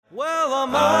Well, I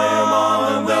am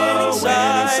on the winning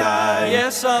side.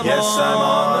 Yes, I'm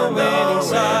on the winning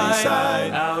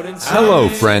side. Hello,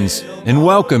 friends, and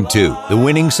welcome to the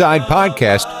Winning Side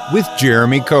Podcast with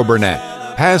Jeremy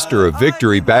Coburnett, pastor of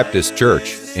Victory Baptist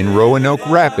Church in Roanoke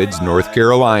Rapids, North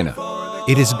Carolina.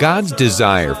 It is God's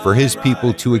desire for His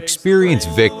people to experience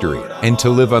victory and to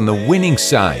live on the winning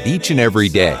side each and every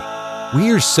day.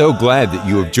 We are so glad that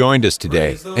you have joined us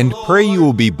today and pray you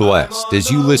will be blessed as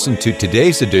you listen to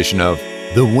today's edition of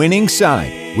The Winning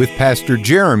Side with Pastor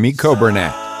Jeremy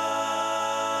Coburnett.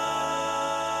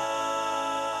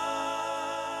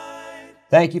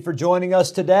 Thank you for joining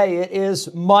us today. It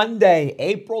is Monday,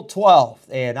 April 12th,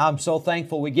 and I'm so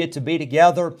thankful we get to be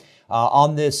together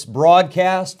on this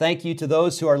broadcast. Thank you to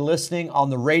those who are listening on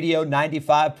the radio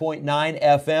 95.9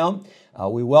 FM.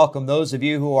 We welcome those of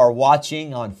you who are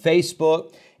watching on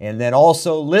Facebook and then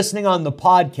also listening on the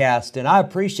podcast. And I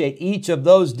appreciate each of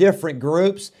those different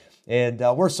groups. And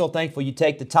we're so thankful you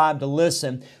take the time to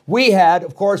listen. We had,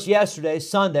 of course, yesterday,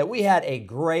 Sunday, we had a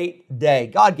great day.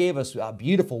 God gave us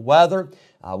beautiful weather.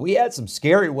 We had some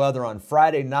scary weather on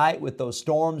Friday night with those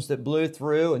storms that blew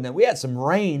through. And then we had some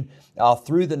rain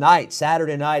through the night,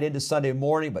 Saturday night into Sunday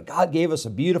morning. But God gave us a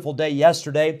beautiful day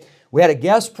yesterday. We had a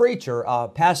guest preacher,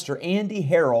 Pastor Andy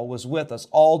Harrell, was with us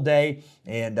all day,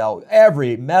 and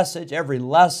every message, every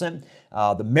lesson,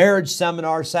 the marriage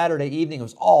seminar Saturday evening, it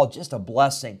was all just a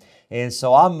blessing. And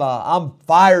so I'm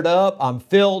fired up, I'm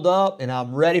filled up, and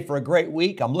I'm ready for a great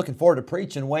week. I'm looking forward to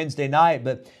preaching Wednesday night,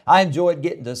 but I enjoyed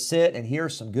getting to sit and hear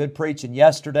some good preaching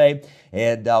yesterday,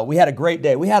 and we had a great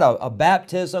day. We had a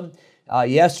baptism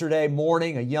yesterday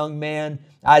morning, a young man.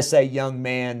 I say young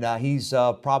man, he's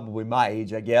probably my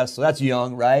age, I guess, so that's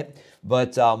young, right?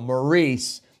 But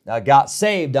Maurice got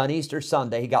saved on Easter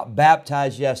Sunday. He got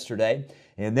baptized yesterday.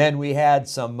 And then we had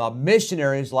some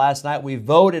missionaries last night we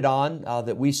voted on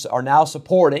that we are now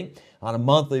supporting on a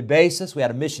monthly basis. We had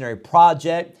a missionary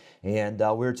project, and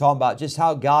we were talking about just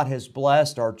how God has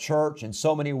blessed our church in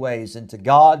so many ways, and to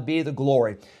God be the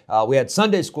glory. We had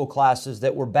Sunday school classes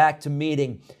that were back to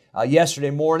meeting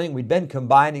yesterday morning. We'd been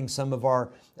combining some of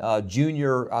our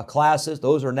junior classes.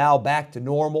 Those are now back to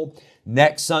normal.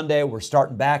 Next Sunday, we're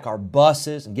starting back our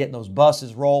buses and getting those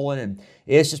buses rolling. And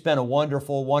it's just been a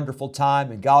wonderful, wonderful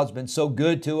time. And God's been so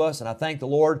good to us. And I thank the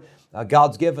Lord.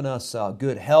 God's given us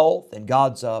good health, and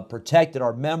God's protected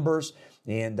our members.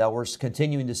 And we're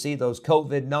continuing to see those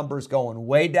COVID numbers going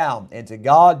way down. And to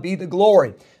God be the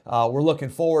glory. We're looking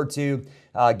forward to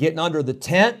getting under the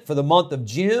tent for the month of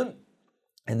June.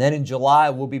 And then in July,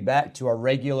 we'll be back to our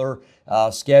regular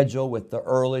schedule with the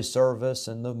early service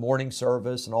and the morning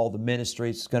service and all the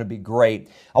ministries. It's going to be great.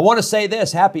 I want to say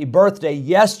this, happy birthday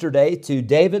yesterday to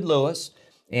David Lewis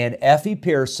and Effie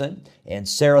Pearson and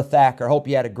Sarah Thacker. I hope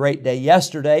you had a great day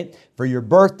yesterday for your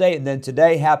birthday. And then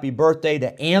today, happy birthday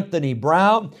to Anthony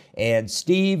Brown and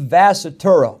Steve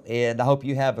Vassatura. And I hope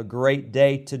you have a great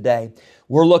day today.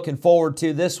 We're looking forward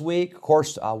to this week, of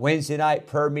course, Wednesday night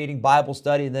prayer meeting, Bible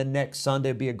study, and then next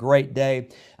Sunday will be a great day.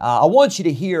 I want you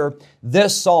to hear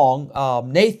this song.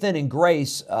 Nathan and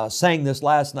Grace sang this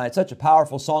last night. Such a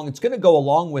powerful song. It's going to go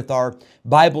along with our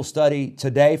Bible study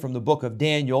today from the book of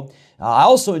Daniel. I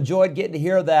also enjoyed getting to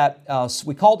hear that.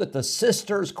 We called it the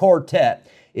Sisters Quartet.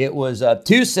 It was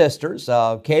two sisters,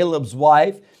 Caleb's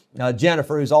wife,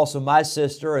 Jennifer, who's also my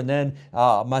sister, and then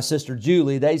my sister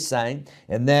Julie, they sang.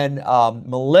 And then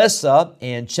Melissa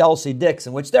and Chelsea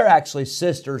Dixon, which they're actually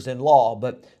sisters-in-law,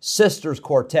 but Sisters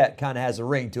Quartet kind of has a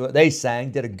ring to it. They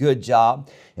sang, did a good job.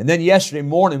 And then yesterday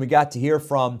morning, we got to hear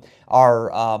from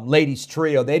our ladies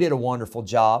trio. They did a wonderful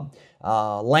job.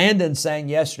 Landon sang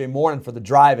yesterday morning for the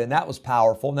drive-in. That was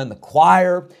powerful. And then the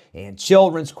choir and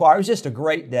children's choir. It was just a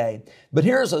great day. But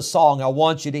here's a song I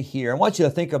want you to hear. I want you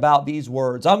to think about these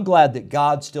words. I'm glad that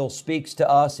God still speaks to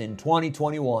us in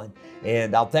 2021.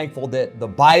 And I'm thankful that the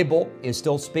Bible is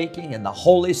still speaking and the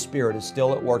Holy Spirit is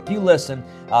still at work. You listen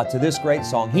to this great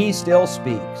song, He Still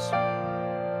Speaks.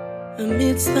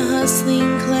 Amidst the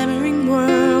hustling, clamoring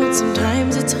world,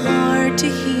 sometimes it's hard to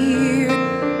hear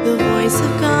the voice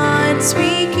of God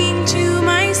speaking to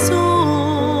my soul.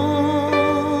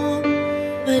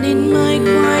 But in my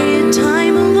quiet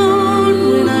time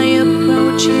alone, when I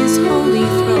approach His holy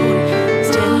throne, His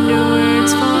tender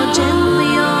words fall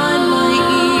gently on my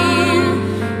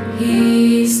ear.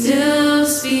 He still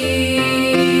speaks.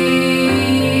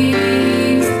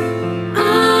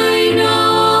 I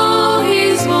know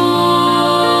His voice,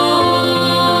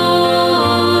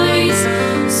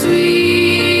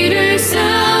 sweeter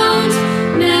sounds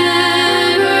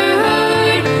never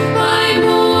heard by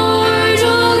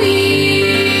mortal ear.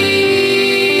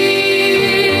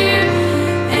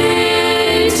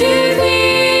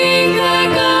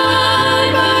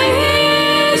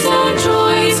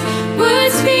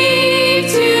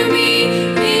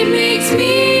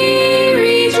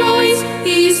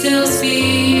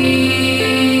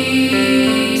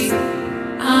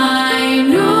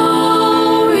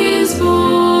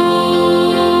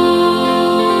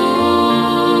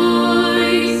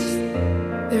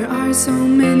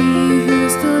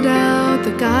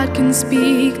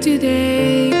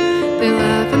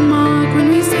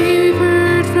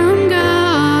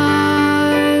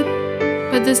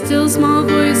 But the still small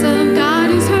voice of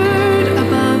God is heard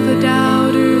above the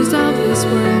doubters of this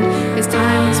world. His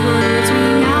timeless words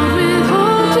ring out with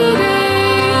hope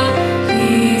today.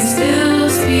 He still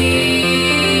speaks.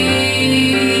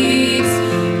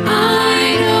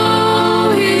 I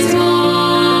know His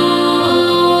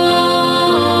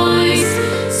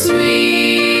voice.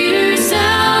 Sweeter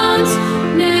sounds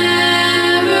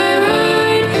never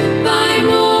heard by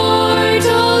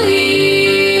mortal ear.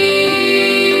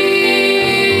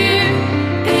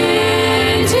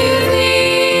 And to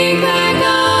think that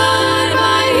God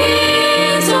by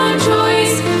His own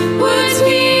choice would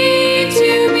speak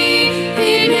to me,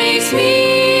 it makes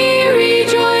me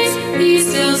rejoice. He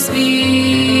still speaks.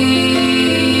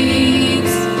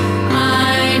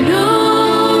 I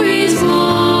know His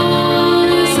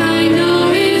voice. I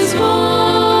know His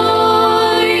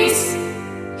voice.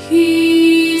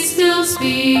 He still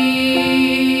speaks.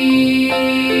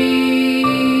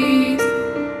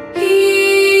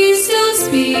 He still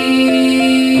speaks.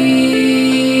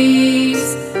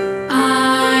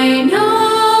 I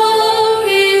know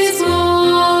His voice.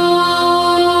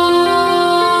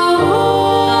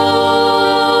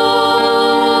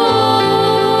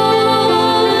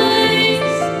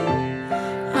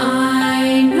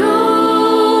 I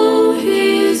know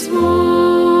His voice.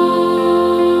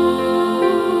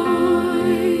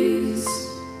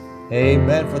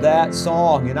 Amen for that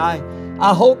song. And I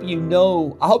hope you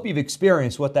know, I hope you've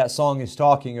experienced what that song is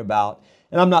talking about.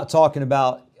 And I'm not talking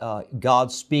about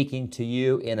God speaking to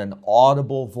you in an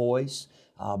audible voice,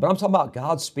 but I'm talking about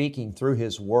God speaking through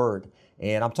His Word.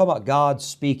 And I'm talking about God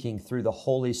speaking through the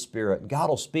Holy Spirit. God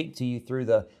will speak to you through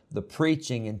the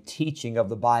preaching and teaching of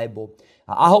the Bible.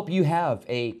 I hope you have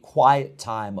a quiet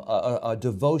time, a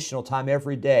devotional time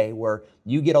every day where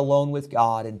you get alone with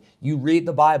God and you read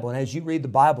the Bible. And as you read the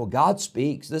Bible, God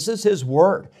speaks. This is His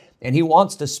Word, and He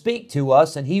wants to speak to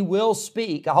us, and He will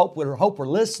speak. I hope we're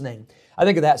listening. I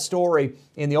think of that story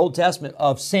in the Old Testament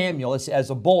of Samuel as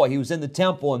a boy. He was in the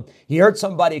temple and he heard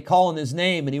somebody calling his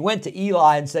name, and he went to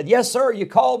Eli and said, "Yes, sir, you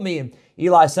called me." And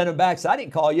Eli sent him back and said, "I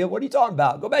didn't call you. What are you talking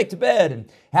about? Go back to bed." And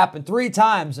it happened 3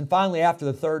 times. And finally, after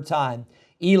the 3rd time,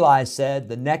 Eli said,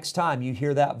 "The next time you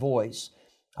hear that voice,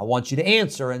 I want you to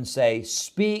answer and say,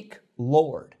 'Speak,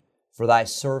 Lord, for thy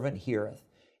servant heareth.'"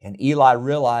 And Eli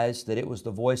realized that it was the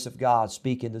voice of God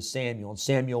speaking to Samuel. And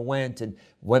Samuel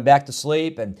went back to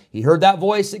sleep, and he heard that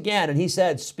voice again. And he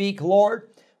said, "Speak, Lord,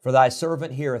 for thy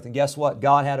servant heareth." And guess what?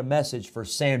 God had a message for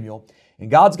Samuel. And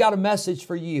God's got a message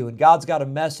for you, and God's got a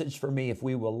message for me if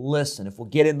we will listen, if we'll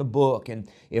get in the book, and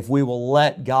if we will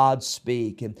let God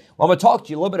speak. And I'm going to talk to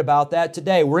you a little bit about that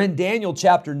today. We're in Daniel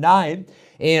chapter 9,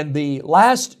 and the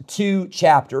last 2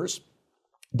 chapters,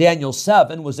 Daniel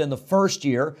 7 was in the 1st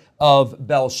year of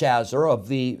Belshazzar, of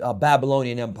the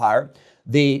Babylonian Empire.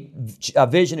 The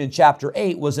vision in chapter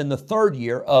 8 was in the 3rd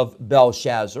year of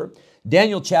Belshazzar.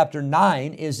 Daniel chapter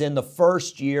 9 is in the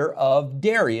 1st year of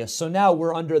Darius. So now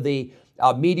we're under the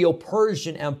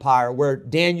Medo-Persian Empire, where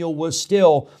Daniel was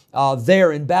still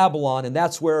there in Babylon, and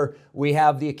that's where we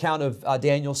have the account of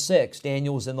Daniel 6.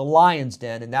 Daniel was in the lion's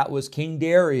den, and that was King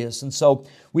Darius. And so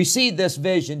we see this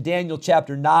vision, Daniel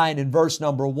chapter 9 and verse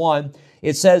number 1.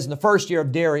 It says, "In the 1st year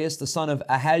of Darius, the son of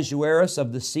Ahasuerus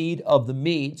of the seed of the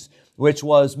Medes, which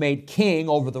was made king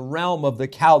over the realm of the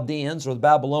Chaldeans," or the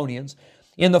Babylonians,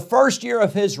 "in the 1st year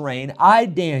of his reign, I,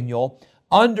 Daniel,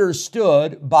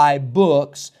 understood by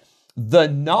books the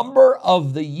number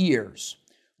of the years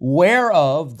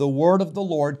whereof the word of the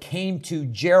Lord came to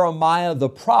Jeremiah the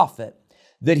prophet,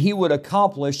 that he would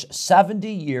accomplish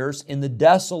 70 years in the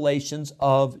desolations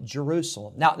of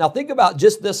Jerusalem." Now think about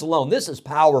just this alone. This is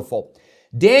powerful.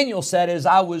 Daniel said, as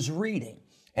I was reading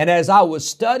and as I was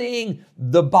studying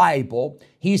the Bible,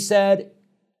 he said,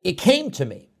 it came to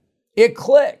me. It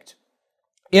clicked.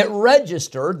 It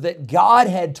registered that God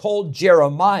had told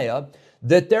Jeremiah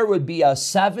that there would be a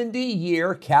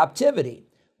 70-year captivity.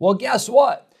 Well, guess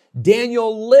what?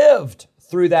 Daniel lived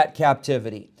through that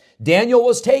captivity. Daniel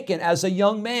was taken as a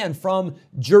young man from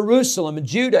Jerusalem and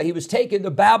Judah. He was taken to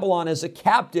Babylon as a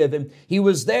captive, and he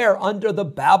was there under the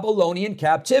Babylonian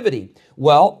captivity.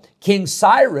 Well, King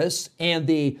Cyrus and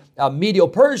the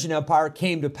Medo-Persian Empire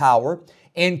came to power,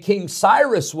 and King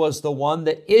Cyrus was the one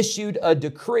that issued a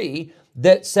decree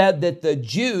that said that the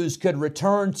Jews could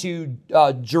return to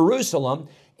Jerusalem,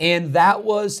 and that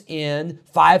was in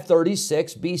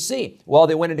 536 BC. Well,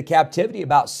 they went into captivity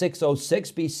about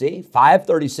 606 BC,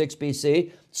 536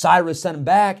 BC. Cyrus sent them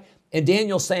back, and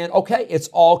Daniel's saying, okay, it's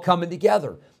all coming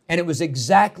together. And it was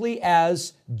exactly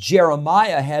as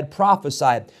Jeremiah had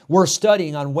prophesied. We're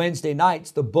studying on Wednesday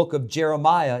nights the book of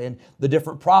Jeremiah and the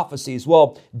different prophecies.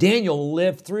 Well, Daniel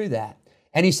lived through that.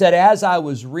 And he said, as I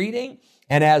was reading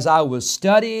and as I was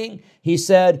studying, he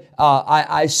said,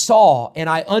 I saw and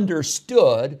I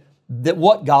understood that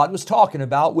what God was talking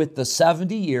about with the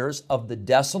 70 years of the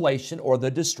desolation or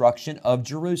the destruction of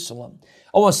Jerusalem.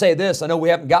 I want to say this. I know we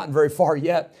haven't gotten very far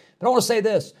yet, but I want to say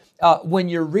this. When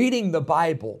you're reading the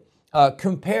Bible,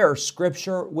 compare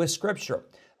Scripture with Scripture.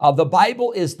 The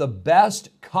Bible is the best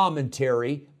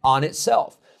commentary on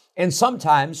itself. And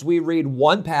sometimes we read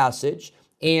one passage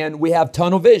and we have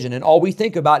tunnel vision, and all we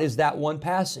think about is that one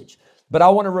passage. But I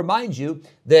want to remind you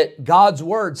that God's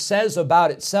Word says about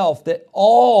itself that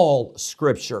all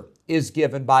Scripture is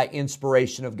given by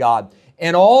inspiration of God,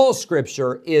 and all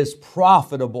Scripture is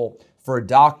profitable for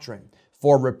doctrine,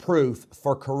 for reproof,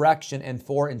 for correction, and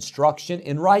for instruction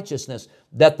in righteousness,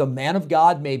 that the man of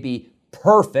God may be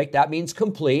perfect, that means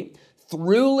complete,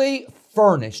 thoroughly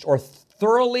furnished or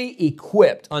thoroughly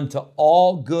equipped unto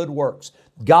all good works.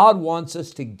 God wants us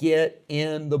to get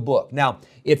in the book. Now,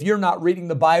 if you're not reading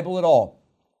the Bible at all,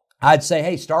 I'd say,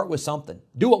 hey, start with something.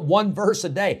 Do it one verse a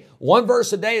day. One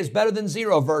verse a day is better than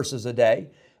 0 verses a day.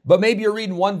 But maybe you're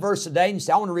reading one verse a day and you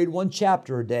say, I want to read one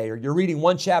chapter a day. Or you're reading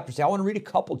one chapter, say, I want to read a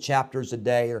couple chapters a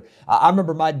day. Or I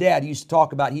remember my dad used to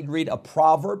talk about he'd read a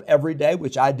proverb every day,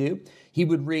 which I do. He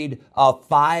would read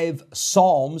 5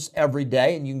 Psalms every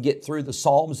day, and you can get through the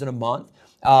Psalms in a month.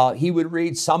 He would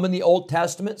read some in the Old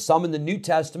Testament, some in the New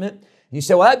Testament. And you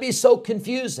say, well, that'd be so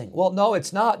confusing. Well, no,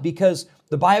 it's not, because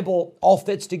the Bible all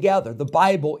fits together. The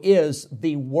Bible is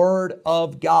the Word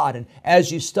of God. And as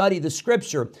you study the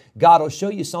Scripture, God will show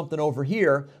you something over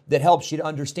here that helps you to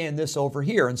understand this over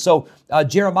here. And so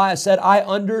Jeremiah said, I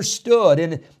understood.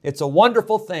 And it's a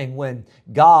wonderful thing when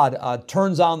God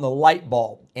turns on the light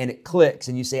bulb and it clicks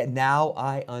and you say, now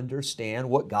I understand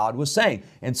what God was saying.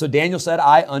 And so Daniel said,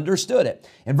 I understood it.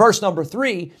 In verse number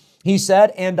 3, he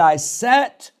said, and I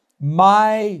set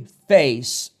my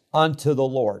face unto the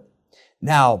Lord.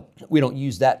 Now, we don't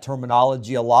use that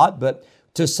terminology a lot, but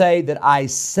to say that I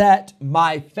set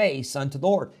my face unto the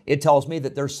Lord, it tells me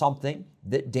that there's something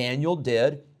that Daniel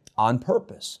did on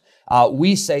purpose.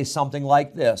 We say something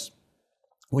like this.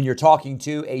 When you're talking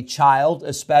to a child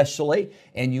especially,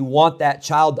 and you want that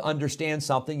child to understand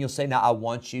something, you'll say, now I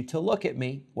want you to look at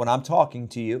me when I'm talking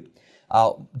to you.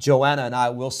 Joanna and I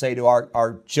will say to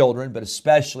our children, but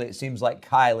especially it seems like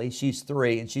Kylie, she's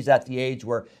 3, and she's at the age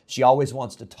where she always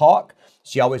wants to talk.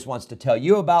 She always wants to tell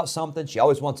you about something. She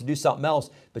always wants to do something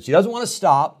else, but she doesn't want to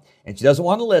stop, and she doesn't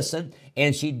want to listen,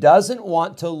 and she doesn't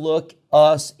want to look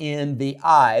us in the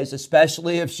eyes,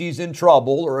 especially if she's in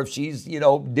trouble or if she's,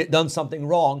 done something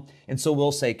wrong. And so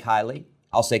we'll say,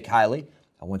 I'll say, Kylie,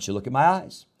 I want you to look at my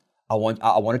eyes. I want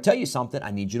to tell you something.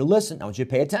 I need you to listen. I want you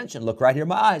to pay attention. Look right here in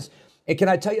my eyes. And can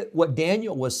I tell you what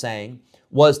Daniel was saying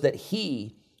was that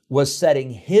he was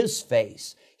setting his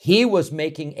face. He was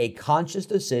making a conscious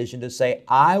decision to say,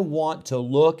 I want to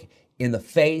look in the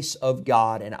face of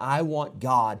God, and I want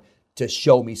God to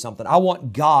show me something. I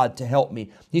want God to help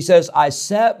me. He says, I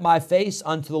set my face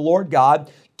unto the Lord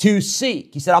God to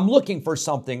seek. He said, I'm looking for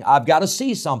something. I've got to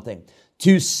see something.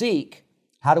 To seek.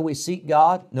 How do we seek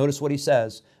God? Notice what he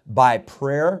says. By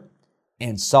prayer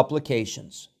and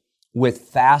supplications, with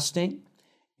fasting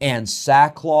and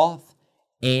sackcloth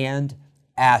and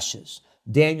ashes.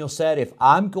 Daniel said, if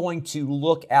I'm going to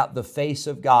look at the face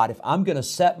of God, if I'm going to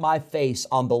set my face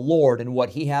on the Lord and what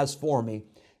He has for me,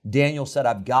 Daniel said,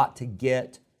 I've got to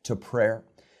get to prayer.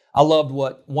 I loved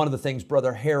what one of the things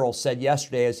Brother Harold said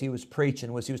yesterday as he was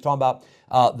preaching was he was talking about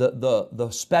the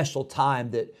special time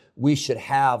that we should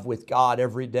have with God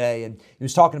every day. And he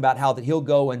was talking about how that he'll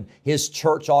go in his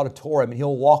church auditorium and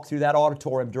he'll walk through that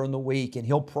auditorium during the week and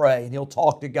he'll pray and he'll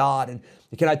talk to God. And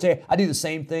can I tell you, I do the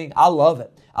same thing. I love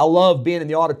it. I love being in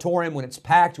the auditorium when it's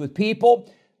packed with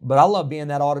people, but I love being in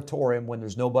that auditorium when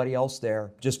there's nobody else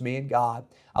there, just me and God.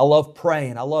 I love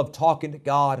praying. I love talking to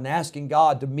God and asking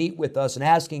God to meet with us and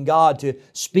asking God to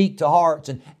speak to hearts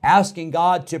and asking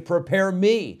God to prepare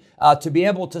me to be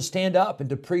able to stand up and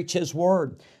to preach His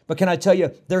Word. But can I tell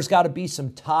you, there's got to be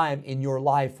some time in your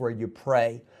life where you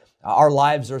pray. Our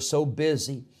lives are so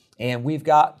busy, and we've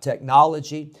got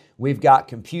technology, we've got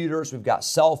computers, we've got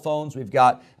cell phones, we've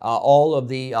got all of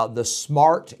the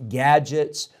smart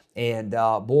gadgets, and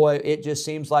boy, it just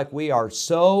seems like we are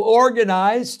so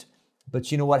organized. But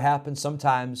you know what happens?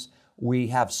 Sometimes we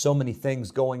have so many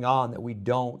things going on that we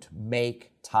don't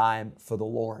make time for the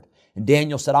Lord. And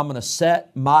Daniel said, I'm going to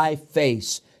set my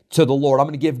face to the Lord. I'm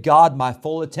going to give God my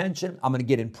full attention. I'm going to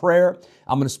get in prayer.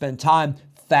 I'm going to spend time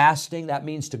fasting. That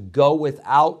means to go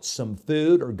without some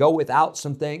food or go without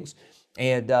some things.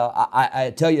 And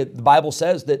I tell you, the Bible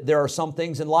says that there are some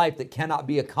things in life that cannot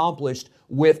be accomplished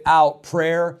without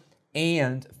prayer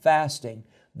and fasting.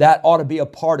 That ought to be a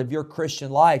part of your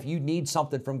Christian life. You need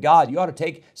something from God. You ought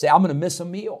to say, I'm going to miss a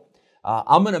meal.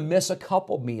 I'm going to miss a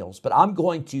couple meals, but I'm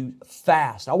going to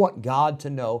fast. I want God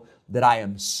to know that I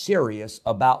am serious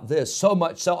about this. So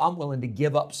much so, I'm willing to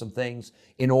give up some things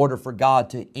in order for God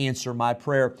to answer my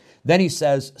prayer. Then he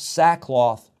says,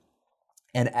 sackcloth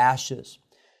and ashes.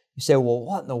 You say, well,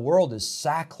 what in the world is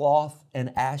sackcloth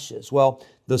and ashes? Well,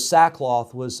 the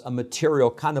sackcloth was a material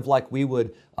kind of like we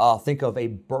would think of a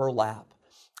burlap.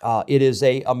 It is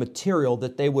a material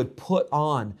that they would put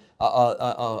on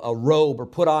a robe or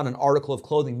put on an article of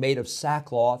clothing made of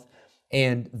sackcloth,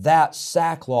 and that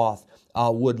sackcloth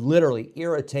would literally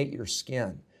irritate your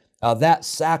skin. That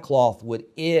sackcloth would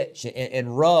itch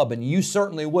and rub, and you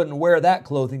certainly wouldn't wear that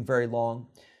clothing very long,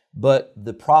 but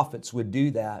the prophets would do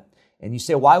that. And you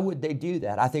say, why would they do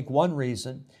that? I think one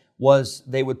reason was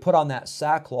they would put on that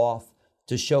sackcloth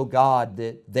to show God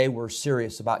that they were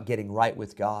serious about getting right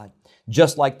with God.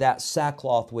 Just like that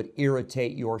sackcloth would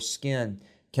irritate your skin,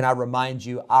 can I remind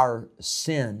you, our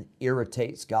sin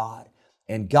irritates God,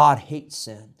 and God hates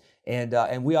sin.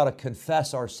 And we ought to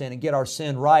confess our sin and get our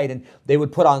sin right. And they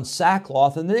would put on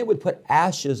sackcloth, and then they would put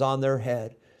ashes on their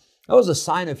head. That was a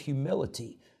sign of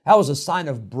humility. That was a sign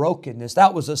of brokenness.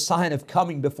 That was a sign of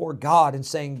coming before God and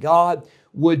saying, God,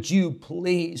 would you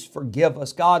please forgive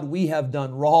us? God, we have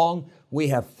done wrong. We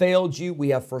have failed you. We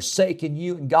have forsaken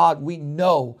you. And God, we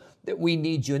know that we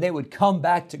need you. And they would come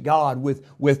back to God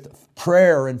with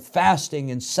prayer and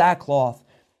fasting and sackcloth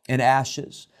and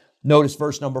ashes. Notice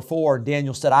verse number 4.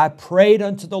 Daniel said, I prayed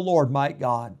unto the Lord my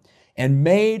God and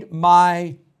made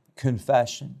my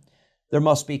confession. There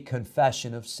must be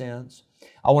confession of sins.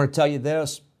 I want to tell you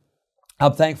this.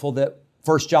 I'm thankful that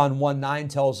 1 John 1:9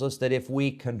 tells us that if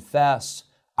we confess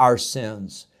our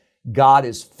sins, God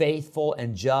is faithful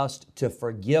and just to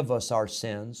forgive us our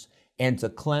sins and to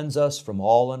cleanse us from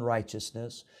all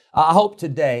unrighteousness. I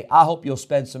hope you'll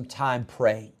spend some time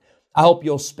praying. I hope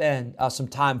you'll spend some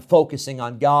time focusing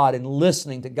on God and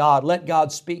listening to God. Let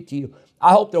God speak to you.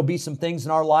 I hope there'll be some things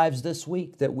in our lives this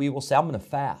week that we will say, I'm going to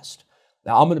fast.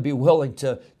 Now, I'm going to be willing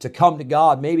to come to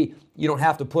God. Maybe you don't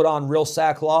have to put on real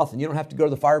sackcloth and you don't have to go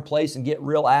to the fireplace and get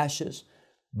real ashes,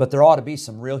 but there ought to be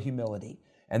some real humility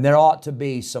and there ought to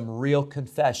be some real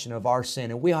confession of our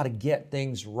sin, and we ought to get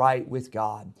things right with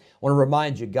God. I want to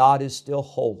remind you, God is still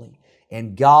holy,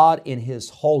 and God in His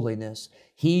holiness,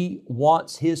 He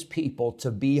wants His people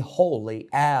to be holy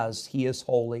as He is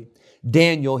holy.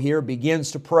 Daniel here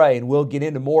begins to pray, and we'll get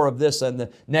into more of this in the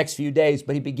next few days,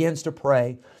 but he begins to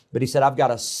pray. But he said, I've got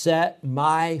to set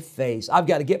my face. I've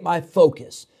got to get my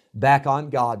focus back on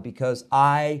God because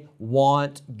I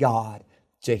want God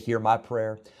to hear my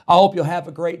prayer. I hope you'll have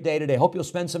a great day today. I hope you'll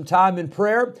spend some time in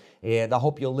prayer, and I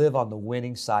hope you'll live on the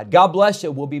winning side. God bless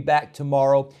you. We'll be back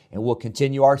tomorrow, and we'll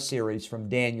continue our series from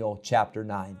Daniel chapter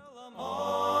 9. I'm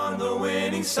on the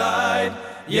winning side.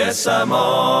 Yes, I'm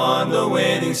on the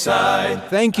winning side.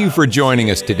 Thank you for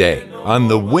joining us today on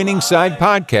the Winning Side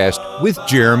Podcast with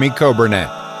Jeremy Coburnett,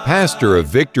 pastor of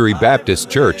Victory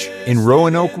Baptist Church in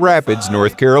Roanoke Rapids,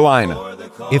 North Carolina.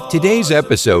 If today's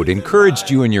episode encouraged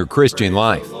you in your Christian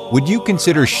life, would you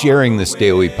consider sharing this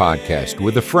daily podcast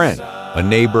with a friend, a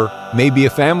neighbor, maybe a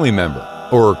family member,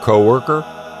 or a coworker?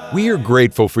 We are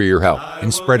grateful for your help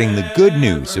in spreading the good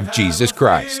news of Jesus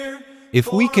Christ.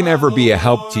 If we can ever be a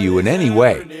help to you in any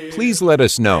way, please let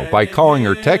us know by calling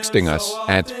or texting us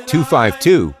at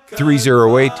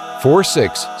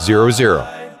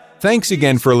 252-308-4600. Thanks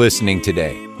again for listening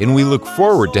today, and we look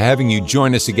forward to having you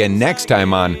join us again next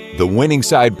time on the Winning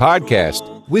Side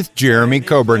Podcast with Jeremy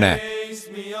Coburnett.